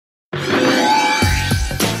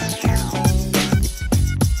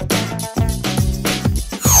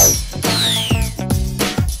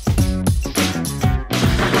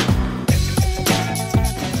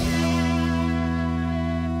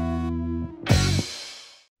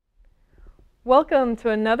Welcome to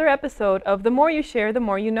another episode of The More You Share, The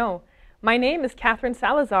More You Know. My name is Catherine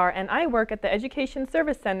Salazar, and I work at the Education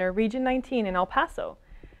Service Center, Region 19 in El Paso.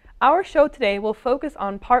 Our show today will focus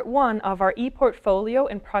on part 1 of our ePortfolio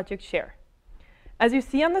and Project Share. As you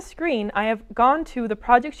see on the screen, I have gone to the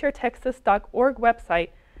projectsharetexas.org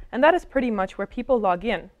website, and that is pretty much where people log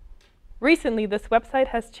in. Recently, this website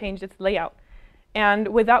has changed its layout, and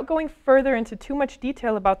without going further into too much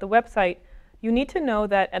detail about the website, you need to know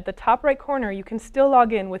that at the top right corner, you can still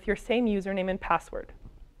log in with your same username and password.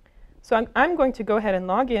 So I'm going to go ahead and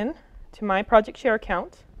log in to my Project Share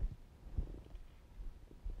account.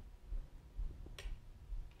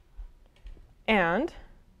 And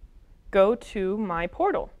go to my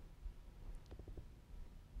portal.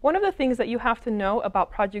 One of the things that you have to know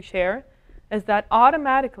about Project Share is that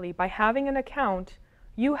automatically, by having an account,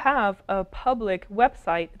 you have a public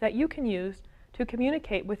website that you can use to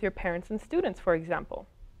communicate with your parents and students, for example.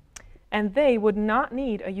 And they would not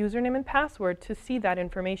need a username and password to see that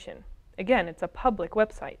information. Again, it's a public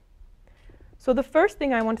website. So the first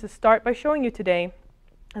thing I want to start by showing you today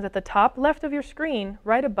is at the top left of your screen,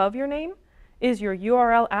 right above your name, is your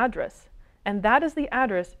URL address. And that is the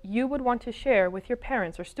address you would want to share with your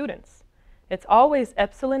parents or students. It's always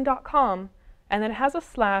epsilen.com, and then it has a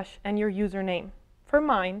slash and your username. For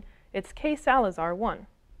mine, it's ksalazar1.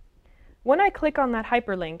 When I click on that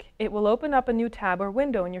hyperlink, it will open up a new tab or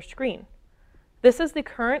window in your screen. This is the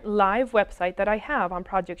current live website that I have on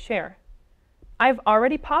Project Share. I've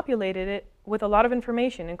already populated it with a lot of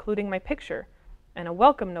information, including my picture and a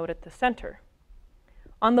welcome note at the center.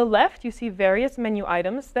 On the left, you see various menu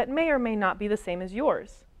items that may or may not be the same as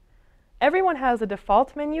yours. Everyone has a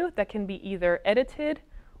default menu that can be either edited,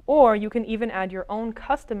 or you can even add your own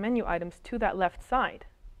custom menu items to that left side.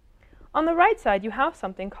 On the right side, you have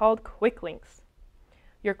something called quick links.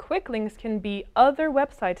 Your quick links can be other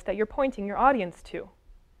websites that you're pointing your audience to.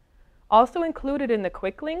 Also included in the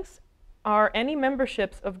quick links are any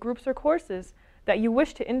memberships of groups or courses that you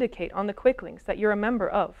wish to indicate on the quick links that you're a member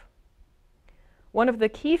of. One of the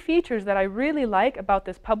key features that I really like about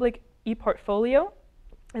this public ePortfolio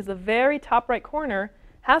is the very top right corner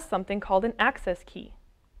has something called an access key.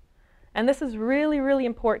 And this is really, really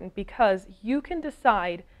important because you can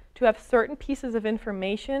decide to have certain pieces of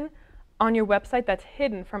information on your website that's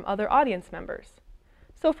hidden from other audience members.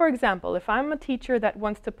 So for example, if I'm a teacher that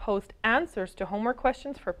wants to post answers to homework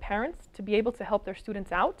questions for parents to be able to help their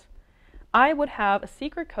students out, I would have a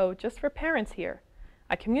secret code just for parents here.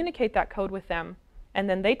 I communicate that code with them, and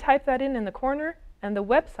then they type that in the corner, and the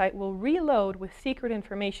website will reload with secret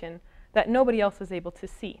information that nobody else is able to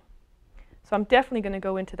see. So I'm definitely going to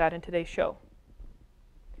go into that in today's show.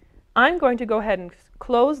 I'm going to go ahead and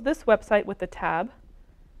close this website with the tab,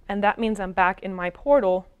 and that means I'm back in my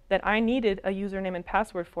portal that I needed a username and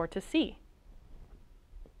password for to see.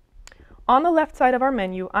 On the left side of our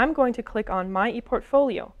menu, I'm going to click on My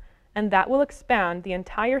ePortfolio, and that will expand the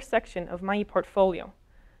entire section of My ePortfolio.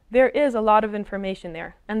 There is a lot of information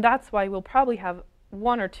there, and that's why we'll probably have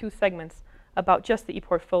 1 or 2 segments about just the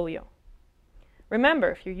ePortfolio.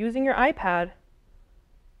 Remember, if you're using your iPad,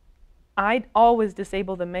 I'd always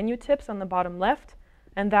disable the menu tips on the bottom left,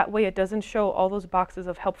 and that way it doesn't show all those boxes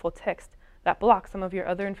of helpful text that block some of your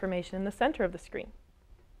other information in the center of the screen.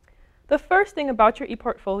 The first thing about your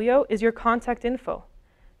ePortfolio is your contact info,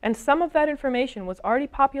 and some of that information was already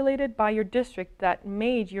populated by your district that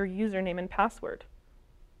made your username and password.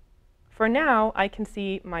 For now, I can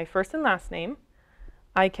see my first and last name.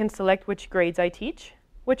 I can select which grades I teach,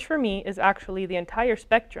 which for me is actually the entire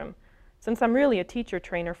spectrum, since I'm really a teacher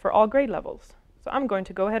trainer for all grade levels. So I'm going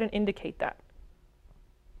to go ahead and indicate that.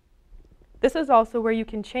 This is also where you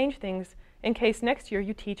can change things in case next year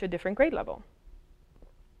you teach a different grade level.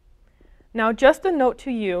 Now, just a note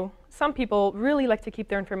to you, some people really like to keep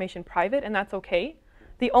their information private, and that's okay.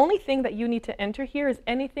 The only thing that you need to enter here is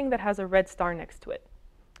anything that has a red star next to it.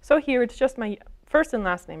 So here it's just my first and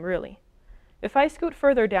last name, really. If I scoot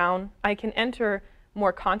further down, I can enter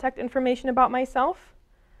more contact information about myself.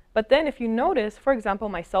 But then if you notice, for example,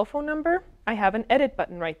 my cell phone number, I have an edit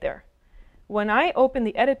button right there. When I open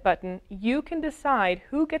the edit button, you can decide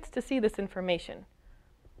who gets to see this information.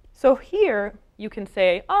 So here you can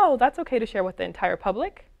say, oh, that's okay to share with the entire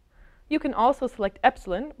public. You can also select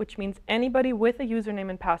epsilen, which means anybody with a username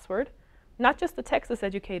and password, not just the Texas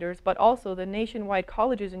educators, but also the nationwide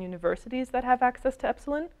colleges and universities that have access to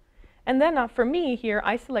epsilen. And then for me here,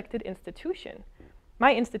 I selected institution.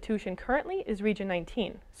 My institution currently is Region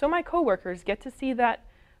 19, so my coworkers get to see that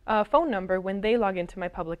phone number when they log into my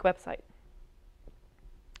public website.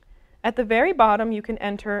 At the very bottom, you can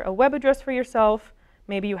enter a web address for yourself.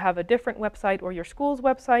 Maybe you have a different website or your school's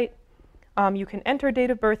website. You can enter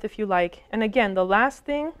date of birth if you like. And again, the last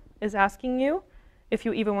thing is asking you if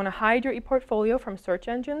you even want to hide your ePortfolio from search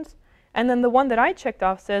engines. And then the one that I checked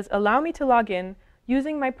off says, allow me to log in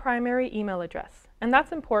using my primary email address. And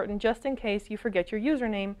that's important just in case you forget your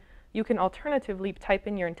username. You can alternatively type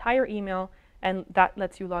in your entire email, and that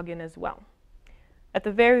lets you log in as well. At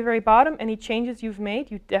the very, very bottom, any changes you've made,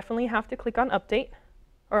 you definitely have to click on Update,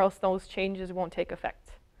 or else those changes won't take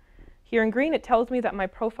effect. Here in green, it tells me that my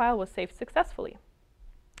profile was saved successfully.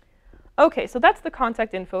 Okay, so that's the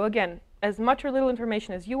contact info. Again, as much or little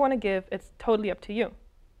information as you want to give, it's totally up to you.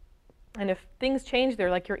 And if things change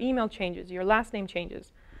there, like your email changes, your last name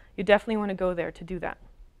changes, you definitely want to go there to do that.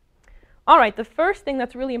 All right, the first thing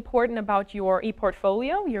that's really important about your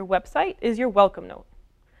ePortfolio, your website, is your welcome note.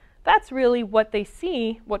 That's really what they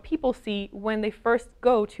see, what people see when they first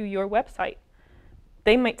go to your website.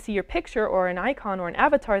 They might see your picture or an icon or an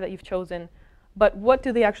avatar that you've chosen, but what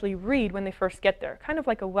do they actually read when they first get there? Kind of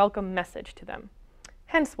like a welcome message to them.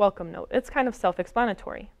 Hence welcome note. It's kind of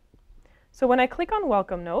self-explanatory. So when I click on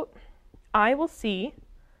welcome note, I will see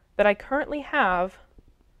that I currently have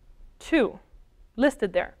 2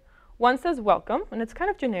 listed there. One says welcome, and it's kind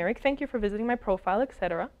of generic, thank you for visiting my profile,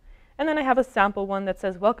 etc. And then I have a sample one that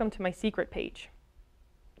says welcome to my secret page.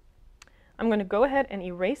 I'm going to go ahead and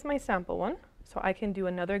erase my sample one so I can do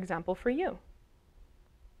another example for you.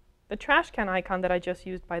 The trash can icon that I just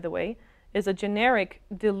used, by the way, is a generic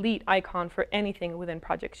delete icon for anything within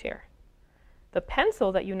Project Share. The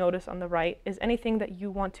pencil that you notice on the right is anything that you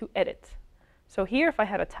want to edit. So here, if I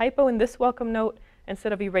had a typo in this welcome note,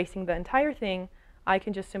 instead of erasing the entire thing, I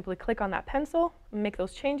can just simply click on that pencil, make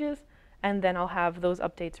those changes, and then I'll have those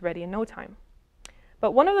updates ready in no time.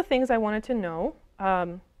 But one of the things I wanted to know,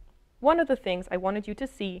 one of the things I wanted you to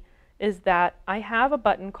see is that I have a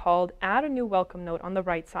button called Add a New Welcome Note on the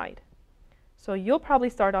right side. So you'll probably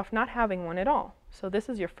start off not having one at all. So this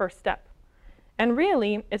is your first step. And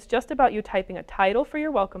really, it's just about you typing a title for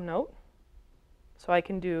your welcome note. So I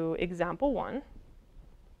can do example 1.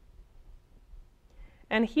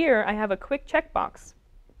 And here I have a quick checkbox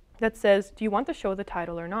that says, do you want to show the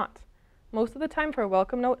title or not? Most of the time for a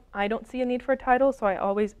welcome note, I don't see a need for a title, so I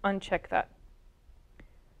always uncheck that.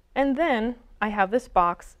 And then I have this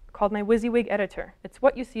box called my WYSIWYG editor. It's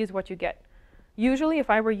what you see is what you get. Usually if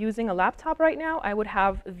I were using a laptop right now, I would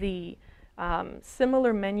have the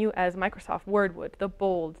similar menu as Microsoft Word would, the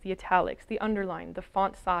bold, the italics, the underline, the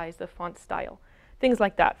font size, the font style, things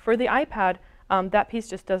like that. For the iPad, that piece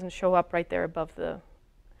just doesn't show up right there above the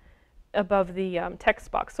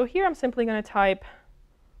text box. So here I'm simply going to type,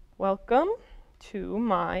 welcome to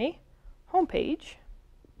my homepage.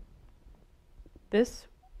 This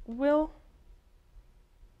will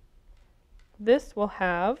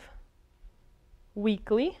have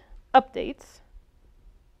weekly updates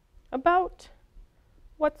about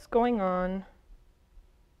what's going on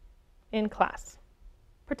in class.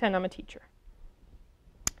 Pretend I'm a teacher.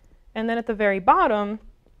 And then at the very bottom,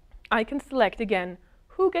 I can select again,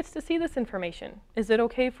 who gets to see this information? Is it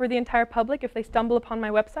okay for the entire public if they stumble upon my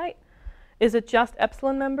website? Is it just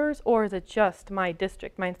epsilen members, or is it just my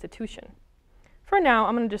district, my institution? For now,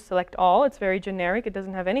 I'm going to just select all. It's very generic. It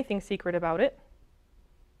doesn't have anything secret about it.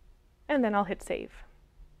 And then I'll hit save.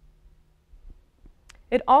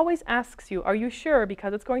 It always asks you, are you sure,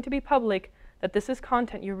 because it's going to be public, that this is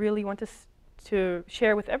content you really want to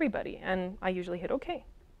share with everybody? And I usually hit OK.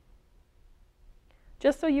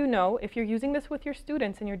 Just so you know, if you're using this with your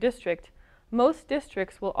students in your district, most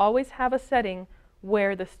districts will always have a setting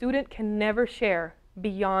where the student can never share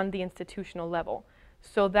beyond the institutional level.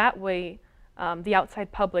 So that way, the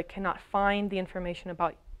outside public cannot find the information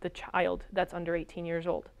about the child that's under 18 years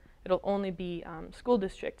old. It'll only be school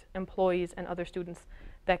district employees and other students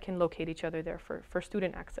that can locate each other there for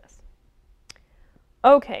student access.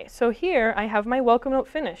 Okay, so here I have my welcome note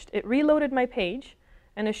finished. It reloaded my page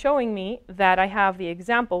and is showing me that I have the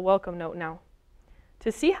example welcome note now.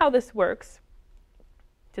 To see how this works,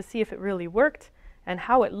 to see if it really worked and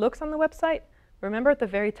how it looks on the website, remember at the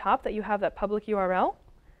very top that you have that public URL?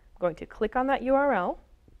 I'm going to click on that URL.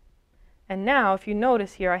 And now, if you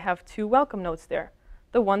notice here, I have 2 welcome notes there.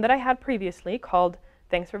 The one that I had previously called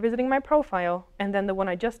Thanks for visiting my profile, and then the one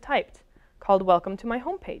I just typed called Welcome to my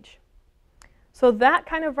homepage. So that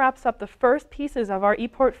kind of wraps up the first pieces of our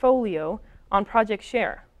ePortfolio on Project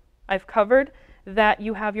Share. I've covered that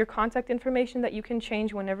you have your contact information that you can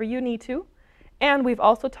change whenever you need to, and we've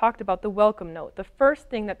also talked about the welcome note, the first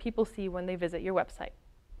thing that people see when they visit your website.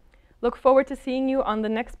 Look forward to seeing you on the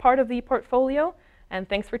next part of the ePortfolio, and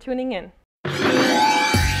thanks for tuning in.